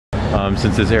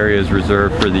since this area is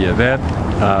reserved for the event,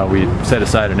 we set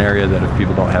aside an area that if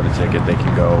people don't have a ticket, they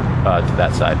can go to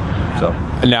that side. So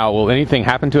now, will anything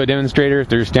happen to a demonstrator if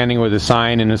they're standing with a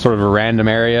sign in a sort of a random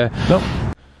area? Nope.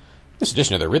 This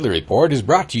edition of the Ridley Report is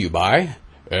brought to you by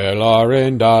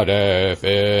LRN.FM.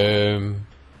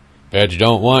 Feds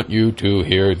don't want you to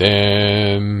hear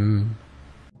them.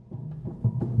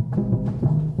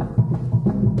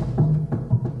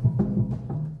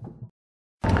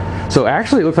 So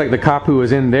actually it looks like the cop who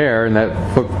was in there, in that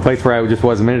place where I just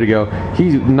was a minute ago,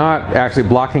 he's not actually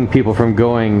blocking people from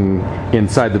going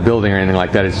inside the building or anything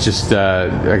like that. It's just,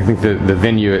 I think the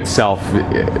venue itself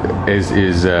is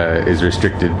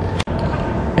restricted.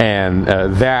 And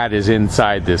that is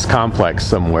inside this complex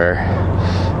somewhere.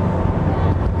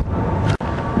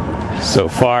 So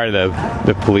far,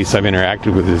 the police I've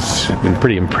interacted with has been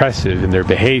pretty impressive in their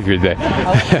behavior.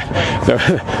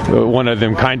 One of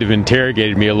them kind of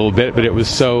interrogated me a little bit, but it was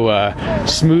so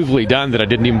smoothly done that I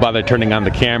didn't even bother turning on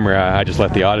the camera. I just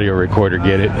let the audio recorder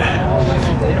get it.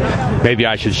 Maybe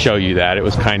I should show you that. It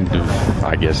was kind of,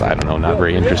 I guess, I don't know, not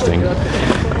very interesting,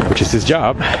 which is his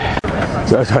job.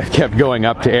 So I kept going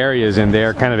up to areas in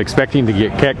there, kind of expecting to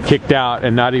get kicked out,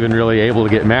 and not even really able to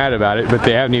get mad about it. But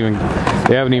they haven't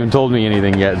even told me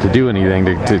anything yet to do anything.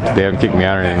 They haven't kicked me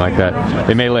out or anything like that.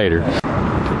 They may later.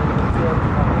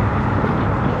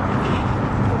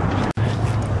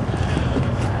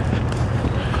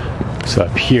 So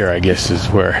up here, I guess, is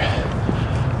where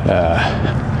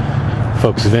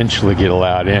folks eventually get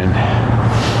allowed in.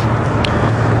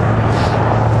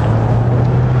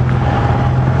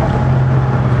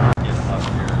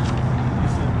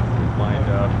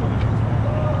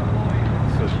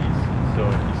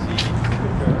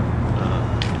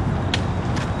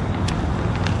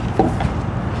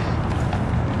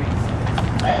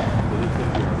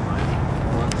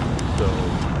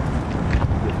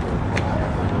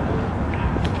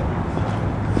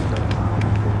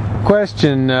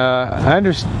 Question, I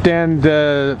understand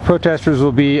protesters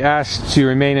will be asked to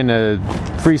remain in a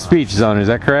free speech zone, is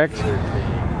that correct?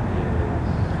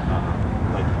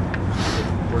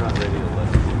 we're not ready to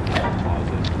let them pause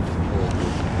it.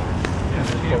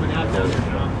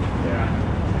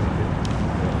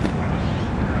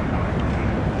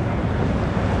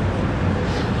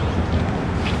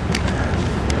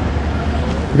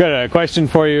 I've got a question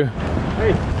for you.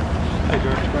 Hey,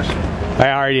 George, question.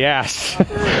 I already asked.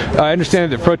 I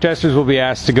understand that protesters will be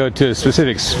asked to go to a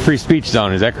specific free speech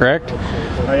zone. Is that correct?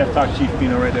 I have to talk to Chief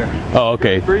Pino right there. Oh,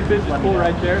 okay. Brief is pull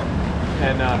right there,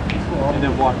 and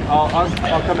then walk. I'll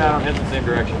come out. I'm heading the same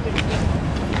direction.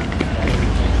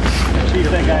 Chief,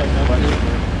 that guy.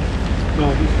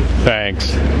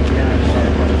 Thanks.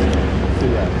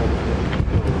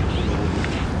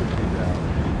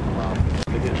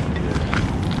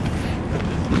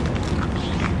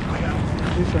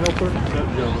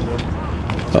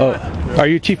 Oh, are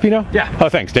you Chief Pino? Yeah. Oh,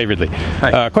 thanks, Dave Ridley.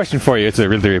 Question for you. It's at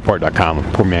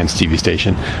RidleyReport.com, poor man's TV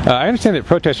station. I understand that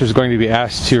protesters are going to be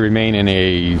asked to remain in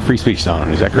a free speech zone.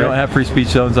 Is that correct? We don't have free speech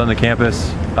zones on the campus.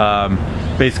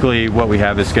 Basically, what we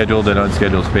have is scheduled and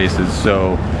unscheduled spaces.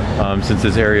 So, since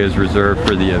this area is reserved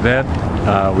for the event,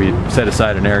 we set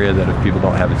aside an area that if people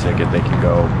don't have a ticket, they can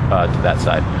go to that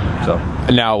side. So.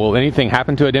 Now, will anything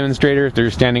happen to a demonstrator if they're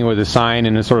standing with a sign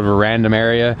in a sort of a random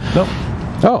area? Nope.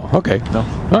 Oh, okay. No.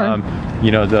 All right.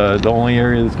 You know, the only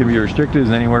area that's going to be restricted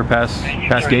is anywhere past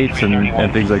gates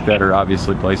and things like that are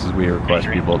obviously places we request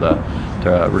people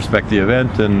to respect the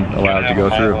event and allow it to go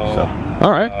through. So.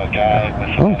 All right.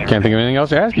 Oh, can't think of anything else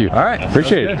to ask you. All right.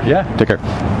 Appreciate it. Yeah. Take care.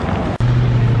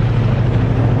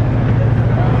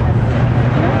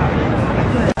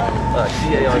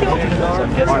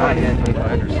 I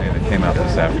understand it came out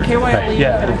this afternoon.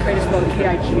 Yeah.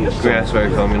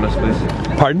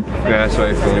 Pardon?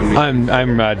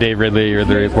 I'm Dave Ridley,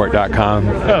 RidleyReport.com.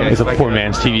 It's a poor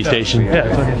man's TV station.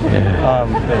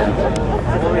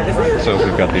 So if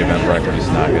we've got the event record, he's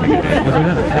not going to get in.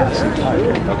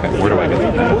 Okay, where do I get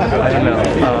the pass? I don't know.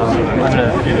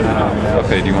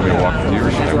 Okay, do you want me to walk with you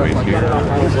or should I wait here?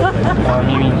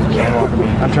 You mean you can't walk with me?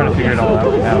 I'm trying to figure it all out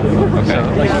now. Okay. So,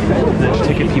 like, the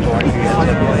ticket people aren't here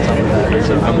yet.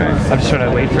 So, Okay. I'm just trying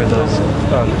to wait for those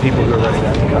people who are running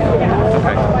out to come.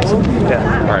 Okay.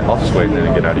 Yeah. All right, I'll just wait then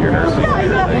and get out of your nurse.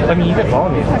 I mean, you can follow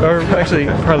me. Or actually,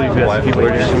 probably best people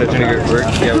are here. We're going to figure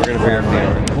out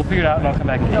the We'll figure it out and I'll come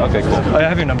back and get you. Okay, cool. I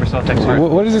have your number, so I'll text you.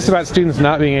 What is this about students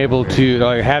not being able to,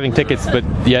 like, having tickets, but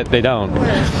yet they don't?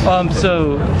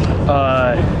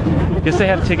 I guess they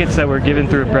have tickets that were given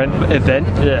through an event.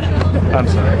 I'm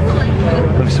sorry.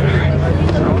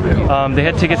 They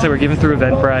had tickets that were given through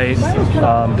Eventbrite.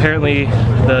 Apparently,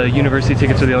 the university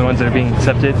tickets are the only ones that are being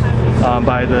accepted.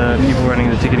 by the people running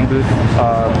the ticketing booth.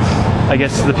 I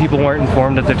guess the people weren't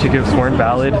informed that their tickets weren't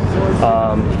valid,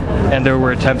 and there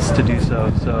were attempts to do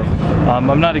so. So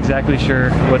I'm not exactly sure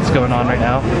what's going on right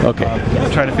now. Okay.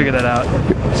 Trying to figure that out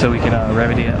so we can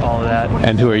remedy all of that.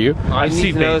 And who are you? I'm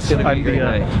Steve Bates.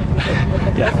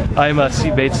 I'm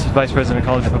Steve Bates, Vice President of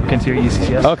College Republicans here at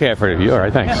UCCS. Okay, I've heard of you. All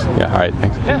right, thanks. Yeah, all right,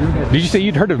 thanks. Yeah. Did you say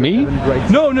you'd heard of me?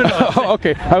 No. Oh,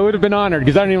 okay. I would have been honored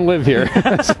because I don't even live here.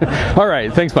 All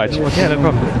right, thanks much. Yeah, no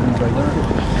problem.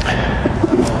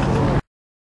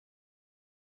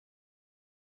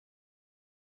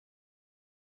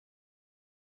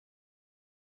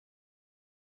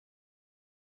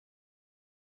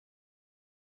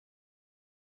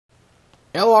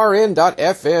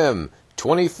 LRN.FM,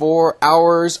 24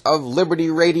 hours of Liberty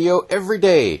Radio every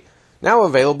day. Now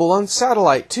available on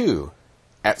satellite too,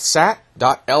 at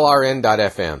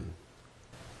sat.lrn.fm.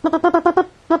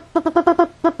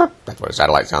 That's what a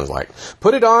satellite sounds like.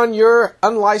 Put it on your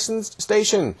unlicensed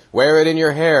station. Wear it in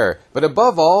your hair. But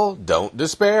above all, don't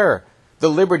despair. The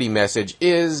Liberty message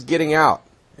is getting out.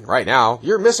 And right now,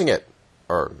 you're missing it.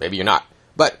 Or maybe you're not.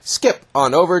 But skip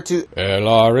on over to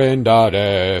LRN.FM.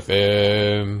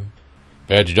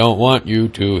 Feds don't want you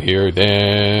to hear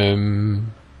them.